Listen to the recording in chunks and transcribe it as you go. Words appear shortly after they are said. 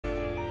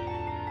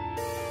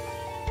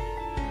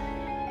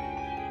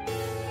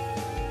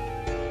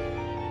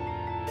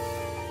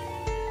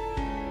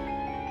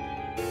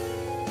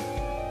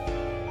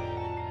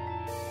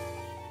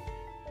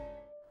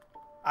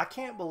I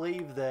can't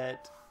believe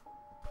that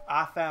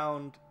I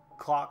found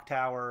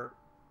Clocktower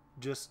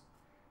just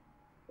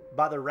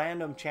by the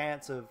random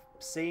chance of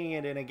seeing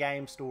it in a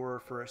game store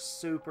for a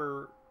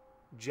super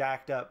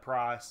jacked up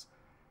price.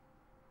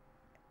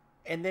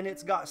 And then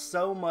it's got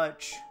so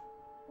much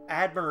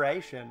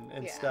admiration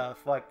and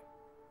stuff. Like,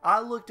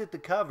 I looked at the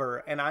cover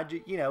and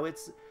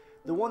it's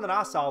the one that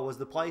I saw was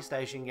the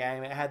PlayStation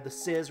game. It had the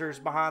scissors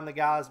behind the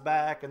guy's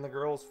back and the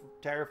girl's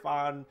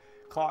terrifying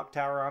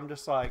Clocktower. I'm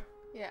just like,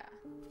 yeah.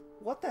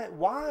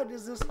 Why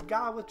does this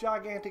guy with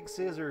gigantic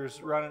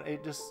scissors running?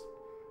 It just,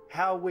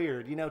 how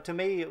weird. To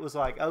me, it was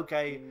like,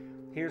 okay,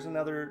 here's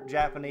another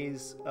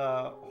Japanese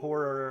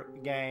horror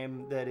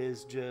game that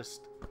is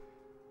just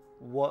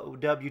what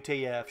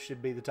WTF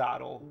should be the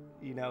title.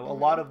 A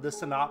lot of the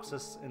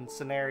synopsis and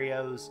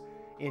scenarios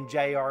in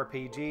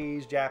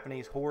JRPGs,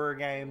 Japanese horror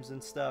games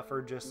and stuff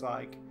are just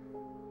like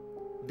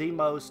the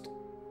most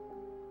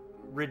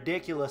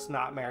ridiculous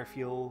nightmare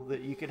fuel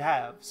that you could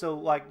have. So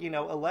like,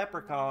 a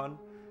leprechaun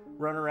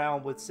run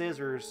around with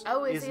scissors.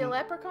 Oh, is he a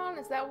leprechaun?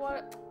 Is that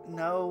what?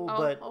 No,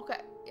 but okay.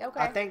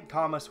 I think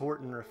Thomas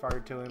Horton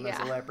referred to him as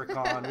a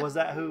leprechaun. Was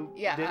that who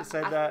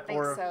said that? I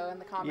think so in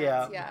the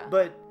comments. Yeah.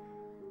 But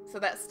so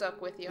that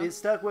stuck with you. It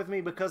stuck with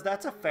me because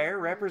that's a fair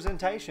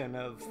representation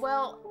of.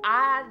 Well,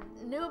 I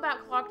knew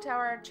about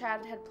Clocktower.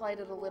 Chad had played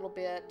it a little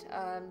bit.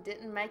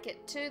 Didn't make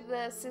it to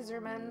the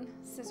Scissorman.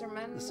 The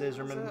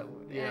Scissorman.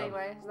 Yeah.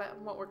 Anyway, is that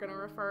what we're going to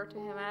refer to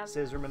him as?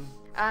 Scissorman.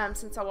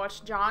 Since I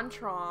watched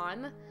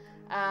JonTron,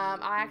 I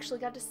actually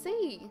got to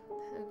see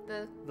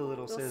the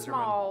little Scissorman.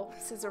 Small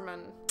Scissorman.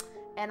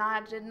 And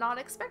I did not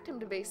expect him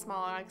to be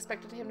small. I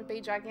expected him to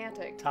be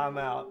gigantic. Time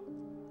out.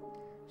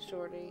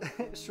 Shorty.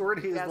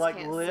 Shorty is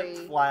like lip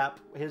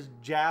flap. His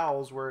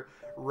jowls were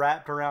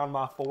wrapped around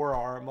my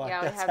forearm. Like,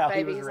 yeah, that's we how have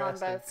he was babies on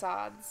resting. both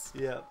sides.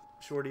 Yep.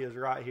 Shorty is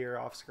right here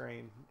off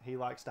screen. He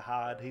likes to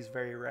hide. He's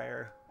very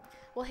rare.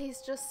 Well,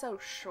 he's just so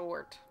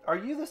short. Are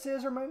you the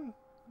Scissorman?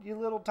 You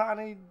little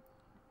tiny,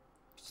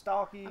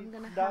 stocky I'm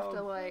going to dog? have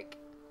to like...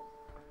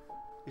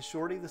 Is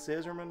Shorty the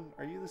Scissorman?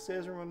 Are you the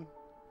Scissorman?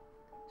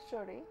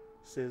 Shorty.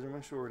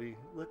 Scissorman Shorty.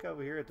 Look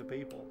over here at the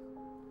people.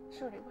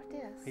 Shorty, what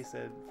this? He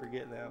said,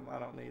 forget them. I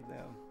don't need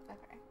them.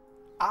 Okay.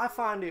 I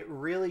find it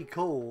really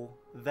cool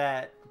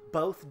that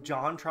both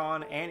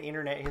JonTron and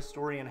Internet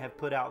Historian have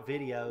put out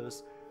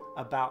videos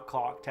about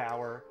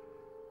Clocktower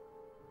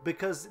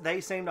because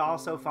they seem to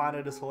also find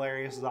it as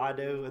hilarious as I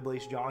do. At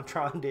least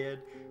JonTron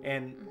did.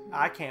 And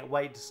I can't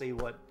wait to see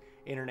what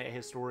Internet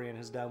Historian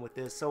has done with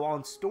this. So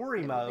on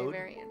story mode... It'll be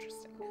very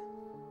interesting.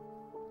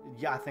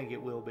 Yeah, I think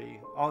it will be.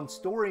 On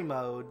story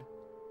mode...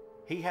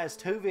 He has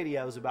 2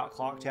 videos about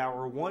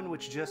Clocktower, one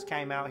which just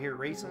came out here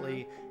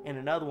recently, and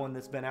another one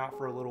that's been out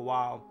for a little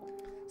while.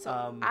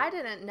 So I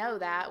didn't know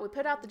that. We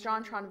put out the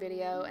JonTron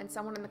video, and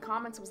someone in the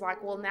comments was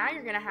like, well, now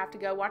you're going to have to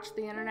go watch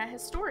the Internet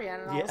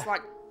Historian. And I was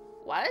like,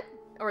 what?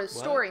 Or the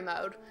story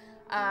mode.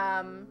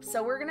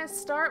 So we're going to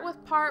start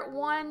with part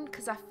 1,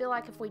 because I feel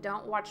like if we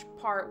don't watch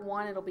part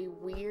 1, it'll be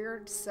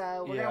weird.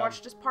 So we're going to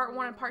watch just part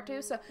 1 and part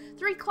 2. So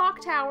 3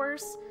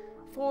 Clocktowers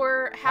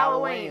for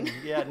Halloween.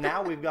 Yeah,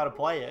 now we've got to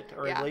play it,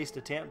 or at least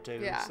attempt to.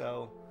 Yeah.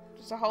 So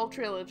just a whole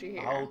trilogy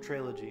here. A whole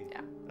trilogy. Yeah.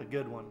 A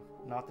good one.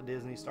 Not the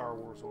Disney Star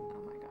Wars one.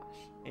 Oh my gosh.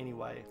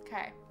 Anyway.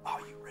 Okay.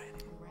 Are you ready?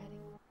 I'm ready.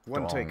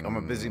 One take, I'm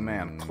a busy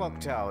man.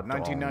 Clocktower,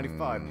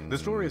 1995. The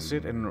story is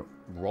set in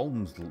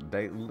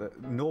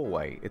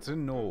Norway. It's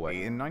in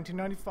Norway. In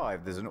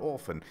 1995, there's an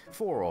orphan.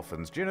 4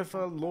 orphans.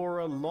 Jennifer,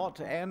 Laura, Lot,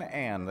 and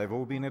Anne. They've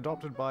all been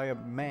adopted by a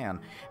man.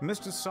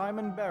 Mr.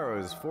 Simon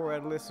Barrows. 4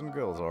 adolescent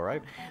girls,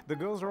 alright? The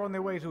girls are on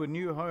their way to a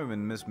new home,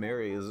 and Miss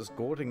Mary is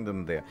escorting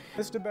them there.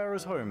 Mr.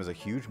 Barrows' home is a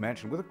huge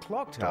mansion with a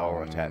clock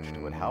tower attached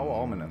to it. How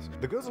ominous.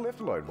 The girls are left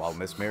alone while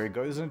Miss Mary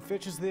goes and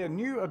fetches their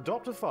new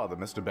adoptive father,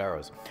 Mr.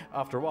 Barrows.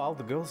 After a while,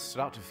 the girls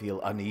start to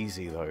feel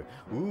uneasy, though.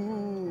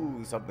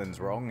 Ooh, something's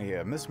wrong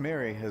here. Miss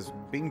Mary has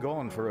been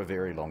gone for a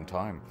very long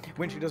time.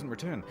 When she doesn't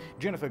return,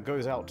 Jennifer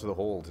goes out to the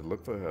hall to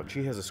look for her.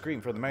 She has a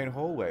scream from the main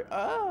hallway.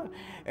 Ah!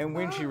 And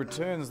when she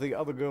returns, the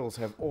other girls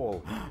have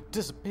all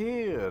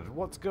disappeared.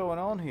 What's going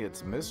on here?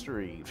 It's a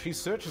mystery. She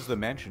searches the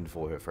mansion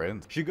for her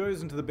friends. She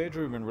goes into the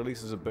bedroom and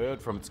releases a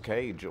bird from its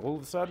cage. All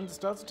of a sudden, it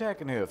starts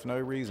attacking her for no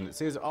reason. It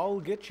says, I'll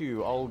get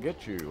you,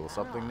 or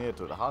something near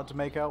to it. Hard to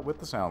make out with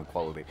the sound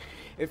quality.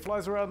 It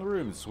flies around the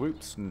room,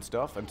 swoops and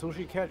stuff, until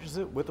she catches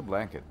it with a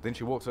blanket. Then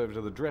she walks over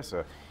to the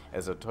dresser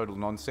as a total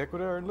non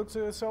sequitur and looks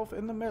at herself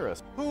in the mirror.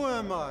 Who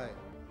am I?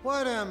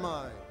 What am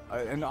I?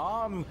 An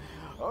arm.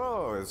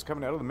 Oh, it's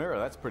coming out of the mirror.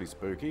 That's pretty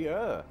spooky.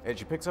 And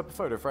she picks up a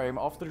photo frame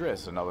off the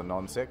dress. Another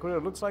non sequitur.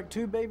 It looks like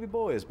 2 baby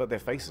boys, but their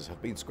faces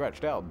have been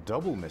scratched out.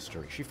 Double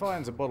mystery. She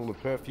finds a bottle of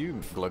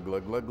perfume. Glug,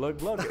 glug, glug, glug,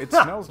 glug. It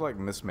smells like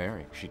Miss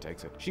Mary. She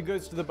takes it. She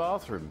goes to the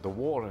bathroom. The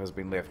water has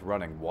been left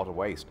running. What a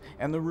waste.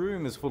 And the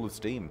room is full of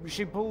steam.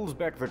 She pulls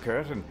back the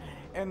curtain,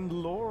 and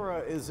Laura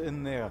is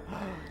in there.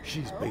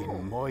 She's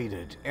been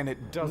moided, and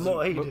it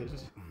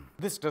doesn't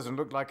This doesn't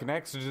look like an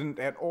accident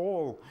at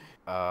all.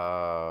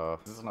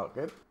 This is not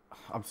good.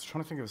 I'm just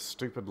trying to think of a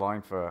stupid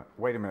line for...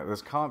 Wait a minute,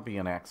 this can't be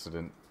an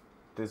accident.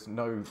 There's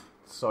no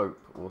soap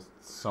or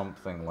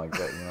something like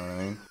that, you know what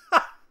I mean?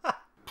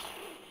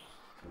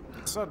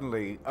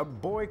 Suddenly, a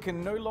boy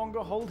can no longer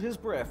hold his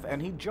breath,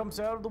 and he jumps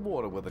out of the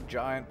water with a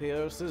giant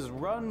pair of scissors.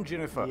 Run,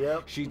 Jennifer!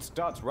 Yep. She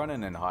starts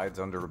running and hides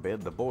under a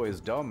bed. The boy is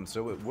dumb,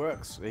 so it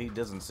works. He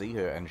doesn't see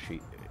her, and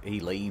he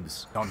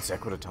leaves. Non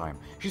sequitur time.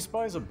 She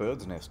spies a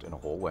bird's nest in a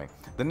hallway.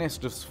 The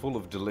nest is full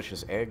of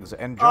delicious eggs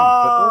and junk,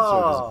 but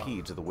also has a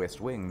key to the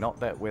West Wing, not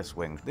that West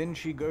Wing. Then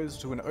she goes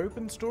to an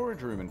open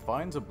storage room and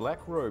finds a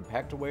black robe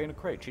packed away in a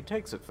crate. She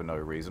takes it for no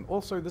reason.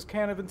 Also, this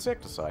can of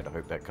insecticide. I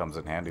hope that comes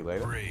in handy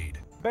later. Raid.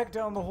 Back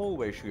down the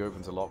hallway, she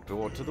opens a locked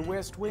door to the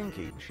West Wing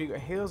key. She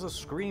hears a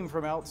scream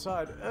from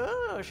outside.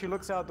 She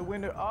looks out the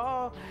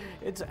window.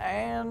 It's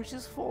Anne.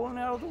 She's fallen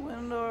out of the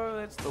window.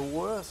 That's the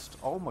worst.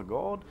 Oh my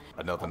god.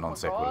 Another non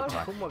sequitur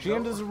time. She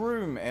enters a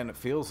room and it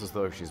feels as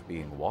though she's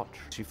being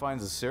watched. She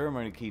finds a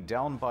ceremony key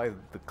down by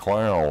the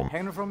clown.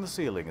 Hanging from the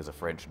ceiling is a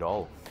French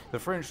doll. The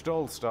French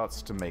doll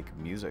starts to make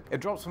music.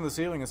 It drops from the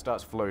ceiling and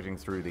starts floating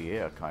through the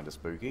air, kind of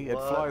spooky. It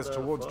flies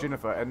towards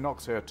Jennifer and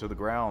knocks her to the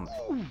ground.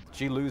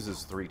 She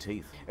loses 3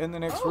 teeth. In the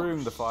next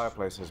room, the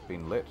fireplace has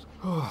been lit.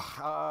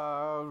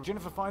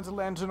 Jennifer finds a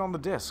lantern on the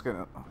desk,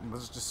 and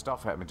there's just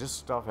stuff happening.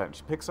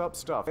 She picks up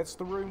stuff. That's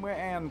the room where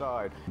Anne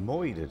died.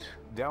 Moided.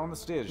 Down the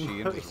stairs,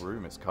 she enters the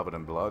room. It's covered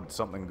in blood.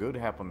 Something good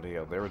happened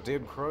here. There are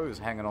dead crows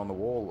hanging on the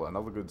wall.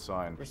 Another good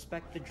sign.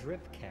 Respect the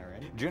drip,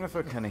 Karen.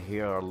 Jennifer can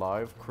hear a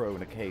live crow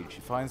in a cage.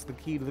 She finds the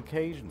key to the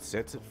cage and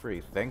sets it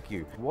free. Thank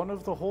you. One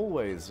of the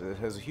hallways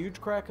has a huge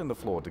crack in the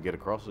floor. To get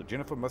across it,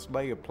 Jennifer must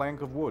lay a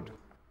plank of wood.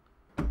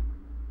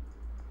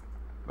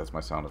 That's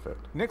my sound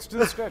effect. Next to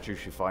the statue,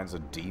 she finds a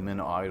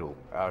demon idol.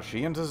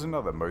 She enters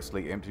another,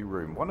 mostly empty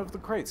room. One of the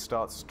crates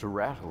starts to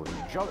rattle,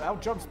 and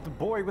out jumps the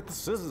boy with the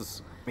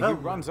scissors. He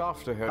runs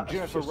after her.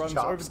 Jennifer runs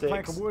over the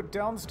plank of wood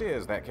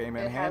downstairs. That came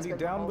in handy,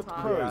 down with the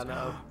crows.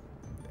 Yeah,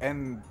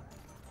 and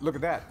look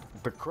at that.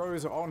 The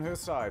crows are on her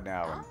side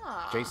now,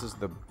 and chases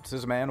the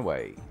scissor man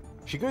away.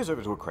 She goes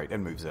over to a crate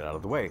and moves it out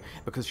of the way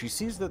because she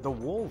sees that the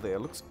wall there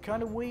looks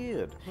kind of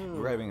weird.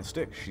 Grabbing a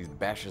stick, she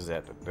bashes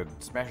at it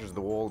and smashes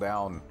the wall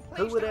down.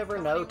 Who would ever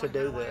know to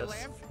do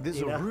this? There's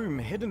a room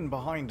hidden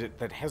behind it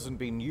that hasn't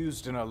been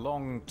used in a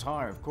long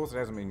time. Of course it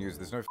hasn't been used.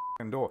 There's no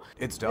f***ing door.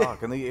 It's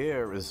dark and the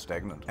air is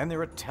stagnant. And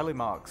there are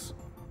telemarks.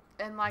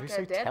 And like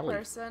a dead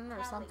person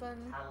or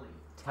something.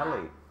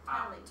 Telly.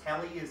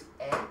 Telly is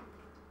A.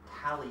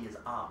 Tally is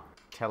R.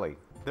 Telly.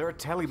 There are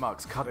tally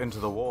marks cut into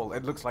the wall.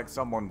 It looks like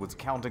someone was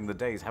counting the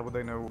days. How would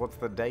they know what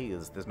the day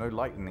is? There's no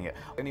light in here.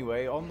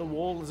 Anyway, on the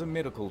wall is a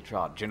medical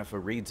chart.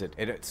 Jennifer reads it,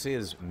 and it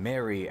says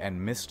Mary and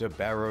Mr.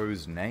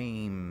 Barrow's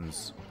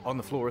names. On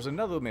the floor is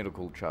another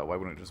medical chart. Why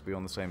wouldn't it just be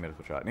on the same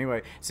medical chart? Anyway,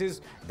 it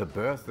says the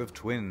birth of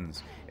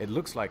twins. It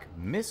looks like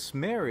Miss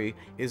Mary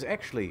is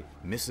actually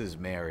Mrs.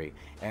 Mary,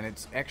 and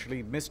it's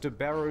actually Mr.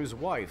 Barrow's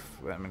wife.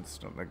 I mean,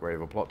 it's not that great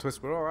of a plot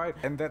twist, but alright.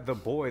 And that the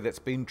boy that's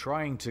been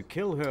trying to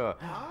kill her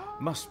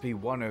must be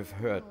one of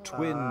her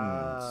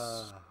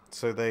twins.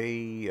 So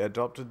they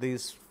adopted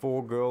these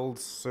 4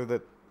 girls so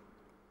that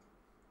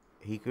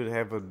he could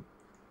have a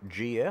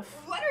GF?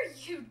 What are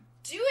you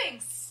doing,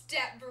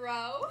 step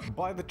bro?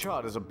 By the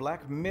chart is a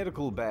black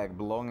medical bag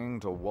belonging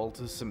to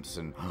Walter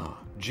Simpson,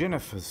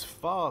 Jennifer's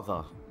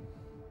father.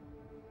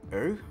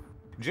 Oh?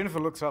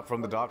 Jennifer looks up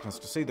from the darkness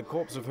to see the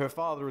corpse of her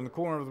father in the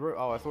corner of the room.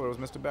 Oh, I thought it was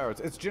Mr.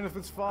 Barrett's. It's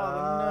Jennifer's father.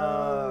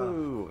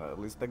 No! At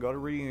least they got a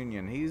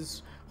reunion.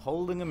 He's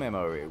holding a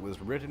memo. It was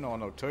written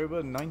on October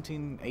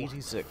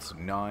 1986,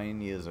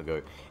 9 years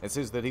ago. It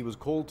says that he was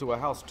called to a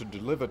house to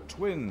deliver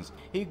twins.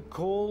 He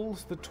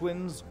calls the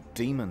twins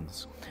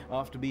demons.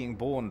 After being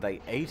born,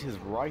 they ate his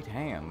right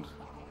hand.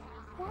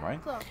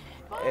 Right?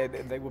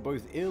 And they were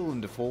both ill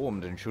and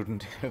deformed and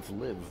shouldn't have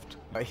lived.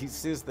 He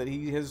says that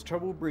he has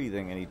trouble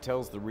breathing, and he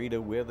tells the reader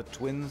where the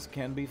twins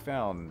can be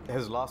found.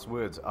 His last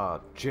words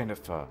are,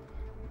 Jennifer.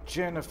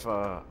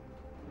 Jennifer.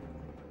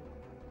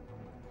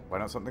 Why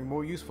not something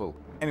more useful?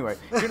 Anyway,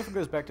 Jennifer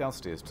goes back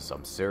downstairs to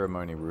some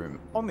ceremony room.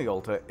 On the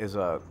altar is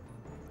a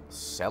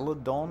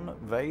Celadon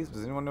vase.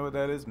 Does anyone know what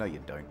that is? No,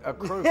 you don't. A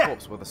crow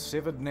corpse with a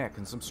severed neck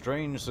and some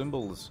strange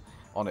symbols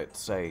on it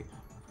say,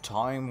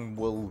 time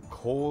will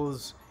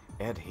cause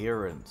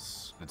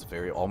adherence. It's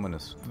very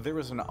ominous. There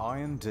is an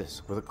iron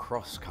disc with a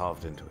cross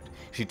carved into it.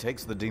 She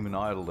takes the demon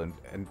idol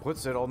and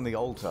puts it on the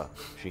altar.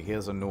 She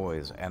hears a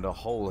noise, and a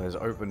hole has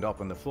opened up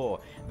in the floor.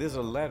 There's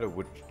a ladder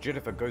which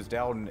Jennifer goes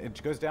down, and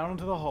she goes down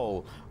into the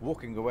hole.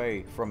 Walking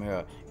away from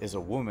her is a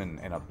woman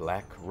in a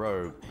black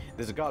robe.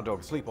 There's a guard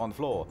dog asleep on the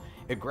floor.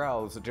 It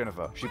growls at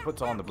Jennifer. She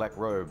puts on the black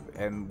robe,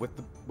 and with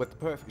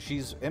the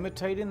she's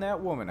imitating that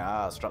woman.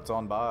 Struts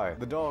on by.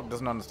 The dog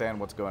doesn't understand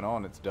what's going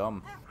on. It's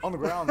dumb. On the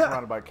ground,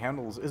 surrounded by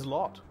candles, is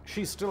Lot.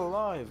 She's still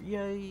alive.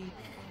 Yay.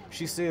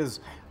 She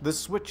says, the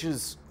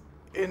switches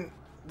in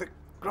the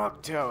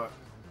Clocktower.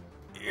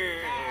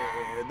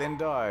 Yeah. Then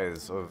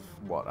dies of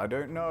what? I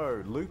don't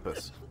know.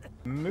 Lupus.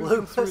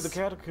 Moving through the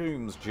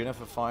catacombs,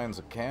 Jennifer finds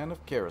a can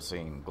of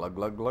kerosene. Glug,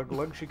 glug, glug,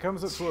 glug. She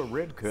comes up to a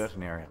red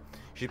curtain area.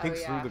 She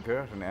peeks through the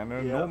curtain, and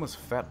an enormous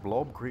fat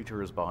blob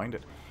creature is behind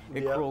it.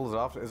 It Yep. crawls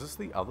after. Is this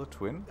the other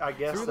twin? I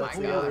guess Through that's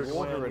the the pool other of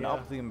water twin, and yeah.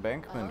 up the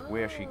embankment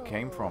where she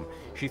came from.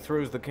 She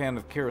throws the can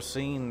of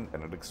kerosene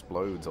and it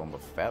explodes on the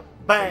fat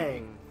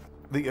Bang!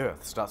 The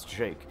earth starts to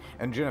shake,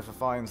 and Jennifer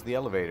finds the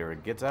elevator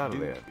and gets out of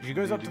there. She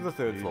goes up to the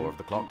third floor of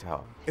the clock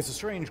tower. It's a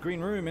strange green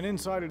room, and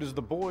inside it is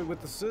the boy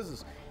with the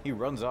scissors. He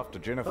runs after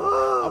Jennifer,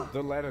 up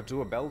the ladder to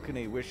a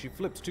balcony where she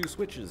flips 2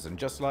 switches, and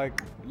just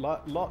like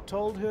Lot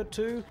told her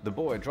to, the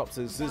boy drops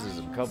his scissors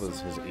and covers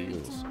his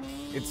ears.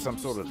 It's some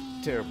sort of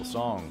terrible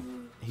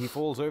song. He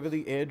falls over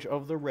the edge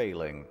of the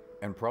railing,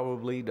 and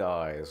probably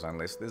dies,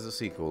 unless there's a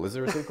sequel. Is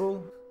there a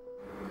sequel?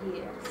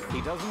 Yes. He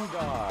doesn't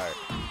die.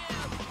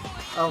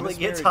 Only Miss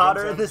gets Mary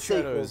hotter jumps in out the of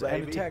shadows sequel,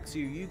 and baby. attacks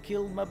you. You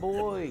killed my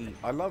boy.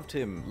 I loved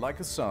him like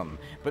a son,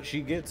 but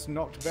she gets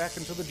knocked back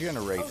into the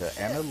generator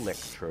and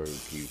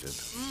electrocuted.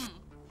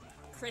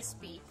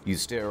 Crispy. You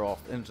stare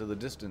off into the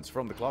distance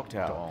from the clock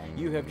tower.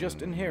 You have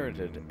just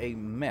inherited a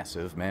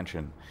massive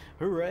mansion.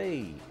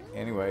 Hooray!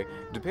 Anyway,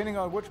 depending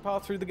on which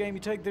path through the game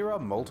you take, there are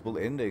multiple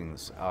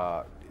endings.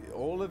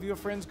 All of your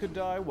friends could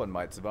die, one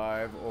might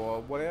survive, or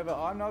whatever.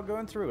 I'm not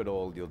going through it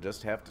all. You'll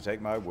just have to take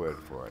my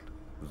word for it.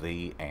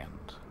 The end.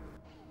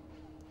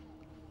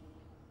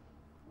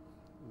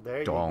 There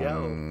you go.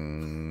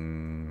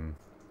 Dong.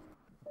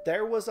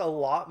 There was a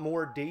lot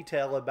more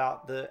detail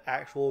about the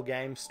actual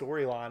game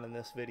storyline in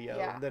this video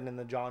Yeah. than in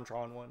the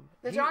JonTron one.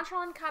 The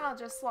JonTron kind of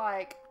just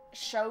like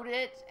showed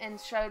it and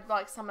showed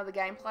like some of the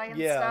gameplay and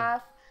Yeah.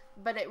 stuff,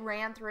 but it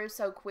ran through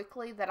so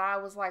quickly that I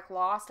was like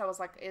lost. I was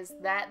like, is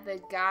that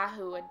the guy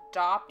who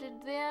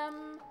adopted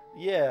them?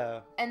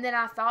 Yeah. And then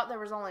I thought there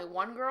was only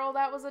one girl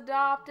that was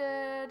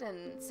adopted,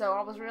 and so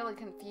I was really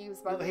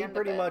confused by Well, the he end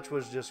pretty of it. much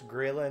was just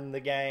grilling the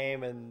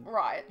game, and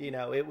Right. you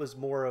know, it was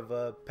more of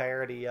a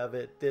parody of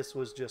it. This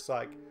was just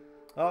like,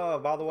 oh,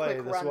 by the way,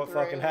 Quick this is what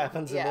run fucking through.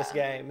 happens in this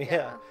Yeah. game. Yeah.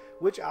 Yeah.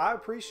 Which I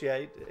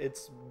appreciate.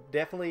 It's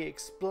definitely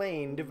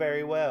explained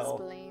very well.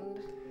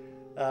 Explained.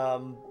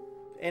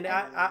 And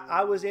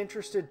I was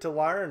interested to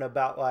learn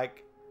about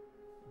like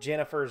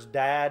Jennifer's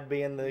dad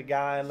being the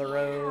guy in the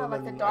room,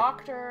 like the and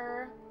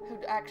doctor who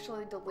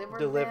actually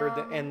delivered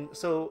them. and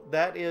so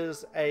that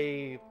is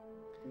a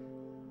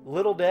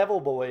little devil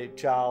boy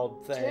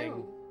child thing.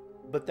 Two.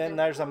 But then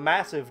there's a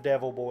massive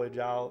devil boy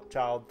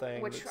child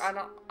thing, Which that's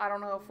I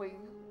don't know if we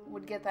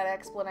would get that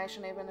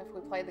explanation even if we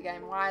played the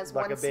game. Why is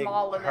like one a big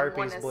small and then one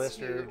herpes is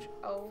blister huge?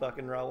 Oh,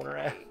 fucking rolling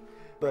around.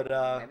 But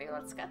maybe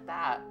let's get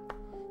that.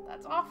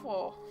 That's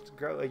awful.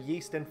 a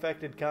yeast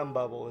infected cum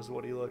bubble is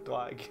what he looked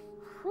like.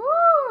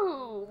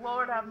 Whoo!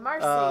 Lord have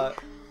mercy.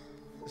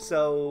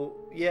 So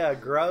yeah,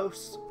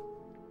 gross.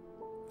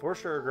 For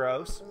sure,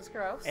 gross. It was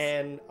gross.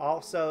 And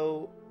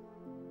also,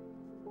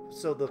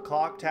 so the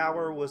clock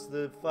tower was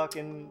the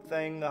fucking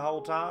thing the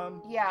whole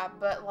time? Yeah,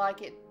 but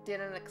like it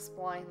didn't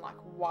explain like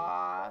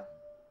why.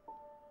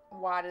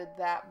 Why did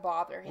that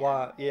bother him?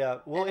 Why? Yeah.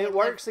 Well, And he it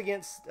works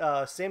against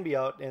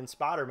symbiote in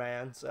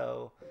Spider-Man,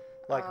 so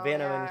like Oh,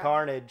 Venom and yeah.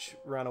 Carnage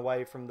run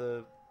away from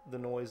the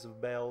noise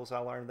of bells. I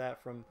learned that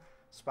from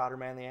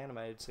Spider-Man the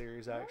animated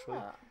series, actually.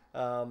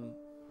 Ah.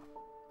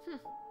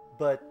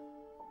 But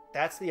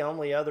that's the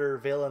only other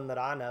villain that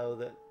I know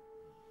that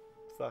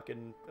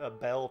fucking a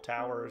bell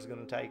tower is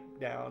going to take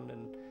down.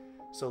 And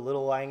so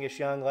little Angus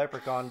Young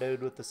leprechaun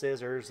dude with the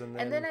scissors, and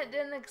then it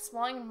didn't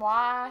explain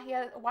why he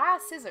had why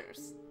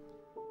scissors.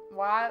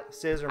 Why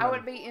Scissorman. I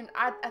would be in.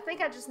 I think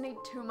I just need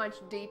too much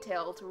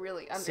detail to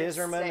really understand.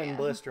 Scissorman and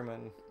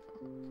Blisterman.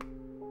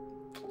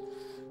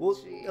 Well,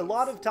 a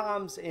lot of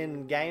times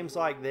in games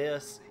like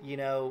this, you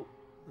know,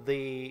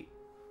 the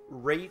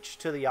reach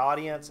to the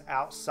audience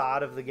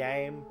outside of the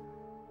game,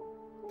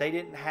 they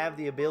didn't have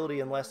the ability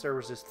unless there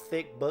was this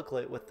thick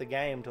booklet with the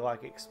game to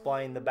like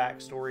explain the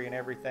backstory and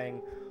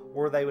everything,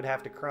 or they would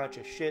have to crunch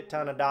a shit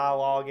ton of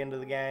dialogue into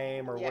the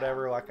game or Yeah.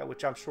 whatever, like,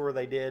 which I'm sure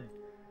they did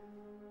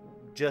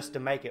just to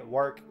make it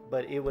work,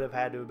 but it would have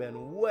had to have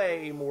been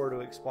way more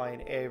to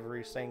explain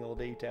every single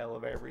detail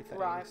of everything.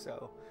 Right.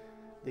 So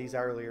these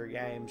earlier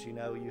games, you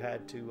know, you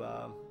had to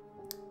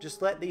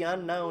just let the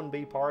unknown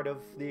be part of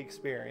the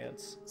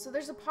experience. So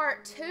there's a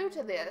part 2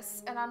 to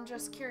this, and I'm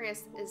just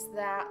curious, is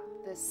that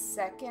the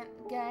second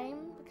game?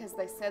 Because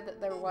they said that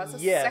there was a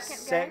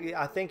second game.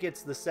 I think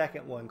it's the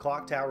second one,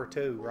 Clocktower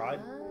 2, right?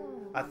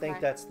 Oh, I think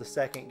okay. that's the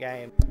second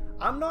game.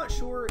 I'm not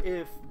sure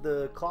if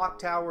the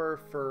Clocktower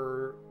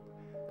for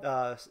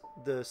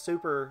the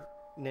Super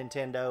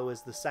Nintendo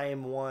is the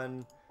same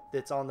one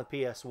that's on the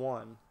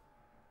PS1,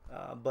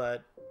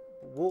 but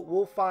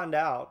we'll find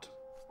out.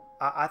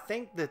 I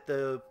think that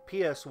the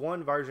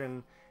PS1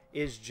 version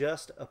is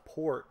just a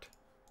port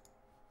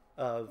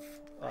of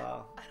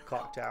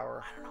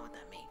Clocktower. I don't know what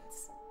that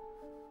means.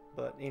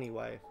 But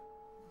anyway,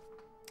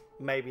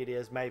 maybe it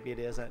is, maybe it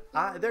isn't.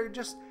 I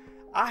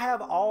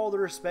have all the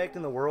respect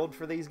in the world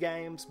for these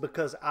games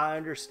because I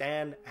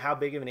understand how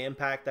big of an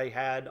impact they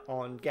had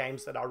on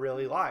games that I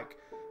really like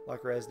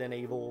Resident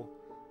Evil,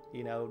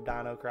 you know,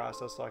 Dino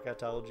Crisis, like I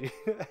told you.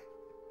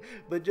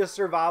 But just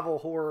survival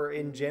horror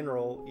in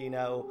general, you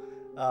know,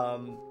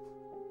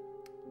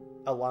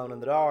 Alone in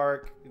the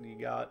Dark, you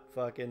got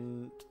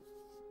fucking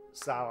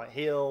Silent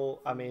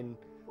Hill. I mean,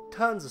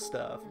 tons of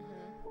stuff.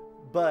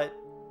 But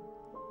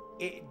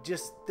it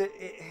just,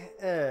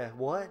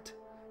 what?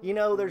 You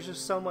know, there's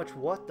just so much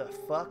what the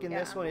fuck in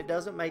this one. It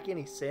doesn't make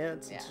any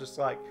sense. It's just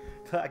like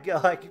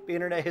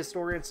Internet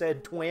Historian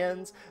said,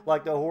 Twins,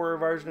 like the horror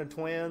version of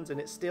Twins, and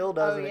it still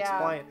doesn't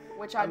explain.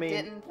 Which I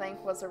didn't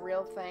think was a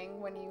real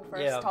thing when you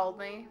first told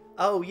me.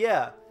 Oh,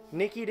 yeah.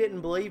 Nikki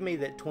didn't believe me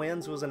that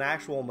Twins was an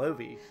actual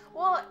movie.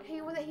 Well,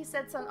 he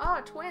said something,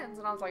 Twins,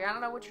 and I was like, I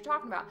don't know what you're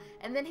talking about.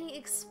 And then he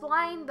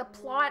explained the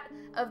plot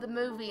of the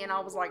movie, and I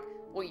was like,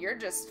 well, you're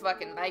just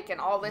fucking making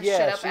all this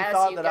shit up as you go. Yeah, she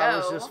thought that I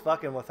was just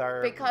fucking with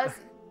her. Because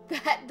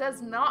that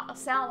does not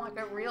sound like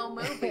a real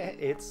movie.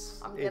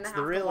 I'm gonna have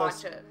to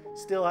watch it.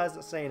 Still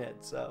hasn't seen it,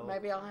 so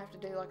maybe I'll have to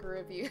do like a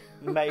review.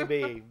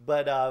 Maybe,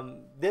 but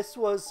this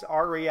was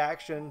our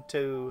reaction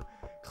to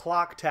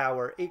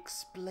Clocktower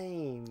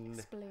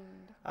Expleened.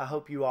 I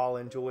hope you all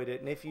enjoyed it,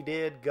 and if you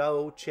did,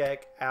 go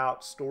check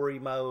out Story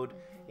Mode.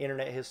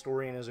 Internet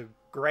Historian is a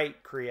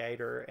great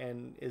creator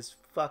and is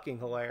fucking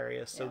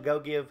hilarious. So go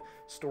give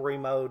Story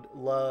Mode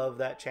love.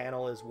 That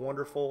channel is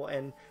wonderful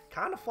and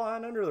kind of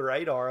flying under the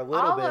radar a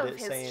little bit, it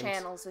seems. All of his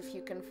channels, if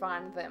you can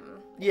find them.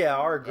 Yeah,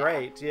 are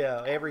great.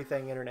 Yeah,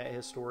 everything Internet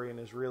Historian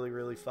is really,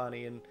 really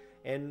funny and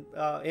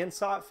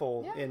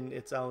insightful in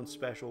its own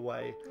special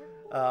way.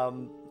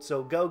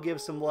 So go give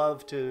some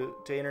love to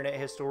Internet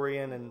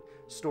Historian and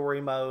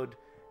Story Mode.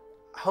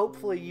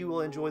 Hopefully you will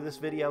enjoy this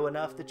video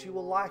enough that you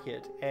will like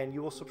it and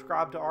you will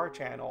subscribe to our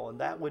channel, and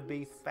that would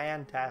be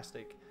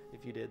fantastic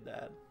if you did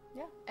that.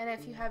 Yeah, and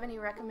if you have any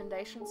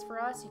recommendations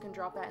for us, you can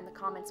drop that in the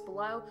comments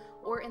below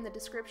or in the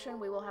description.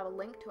 We will have a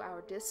link to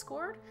our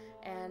Discord,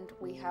 and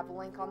we have a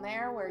link on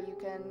there where you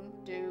can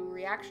do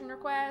reaction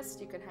requests,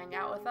 you can hang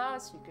out with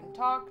us, you can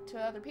talk to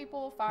other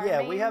people, fire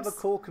memes. We have a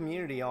cool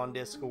community on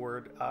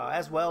Discord,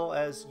 as well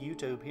as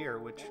YouTube here,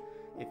 which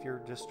if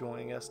you're just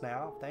joining us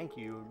now, thank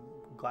you.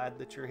 Glad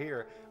that you're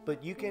here.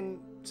 But you can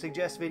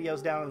suggest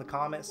videos down in the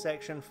comment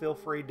section. Feel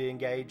free to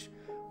engage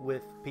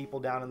with people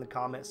down in the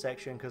comment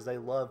section because they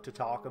love to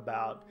talk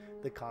about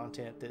the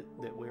content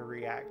that we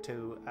react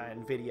to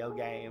and video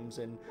games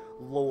and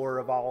lore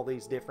of all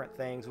these different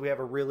things. We have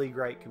a really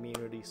great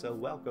community, so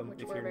welcome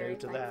if you're new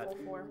to that.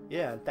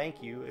 Yeah, and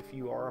thank you if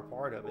you are a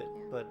part of it.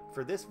 But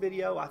for this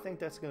video, I think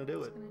that's going to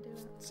do it.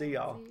 See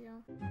y'all.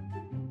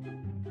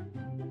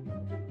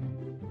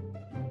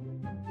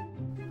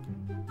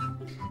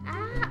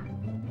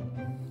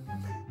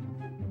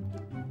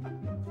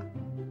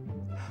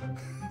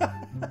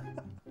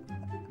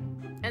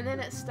 And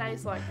then it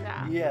stays like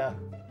that. Yeah.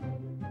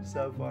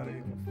 So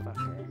funny.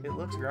 Fucker. It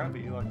looks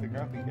grumpy, like the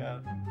grumpy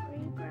cat. Are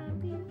you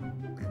grumpy?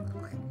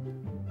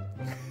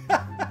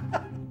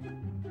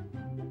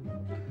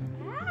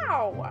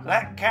 Ow!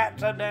 That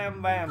cat's a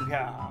damn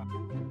vampire.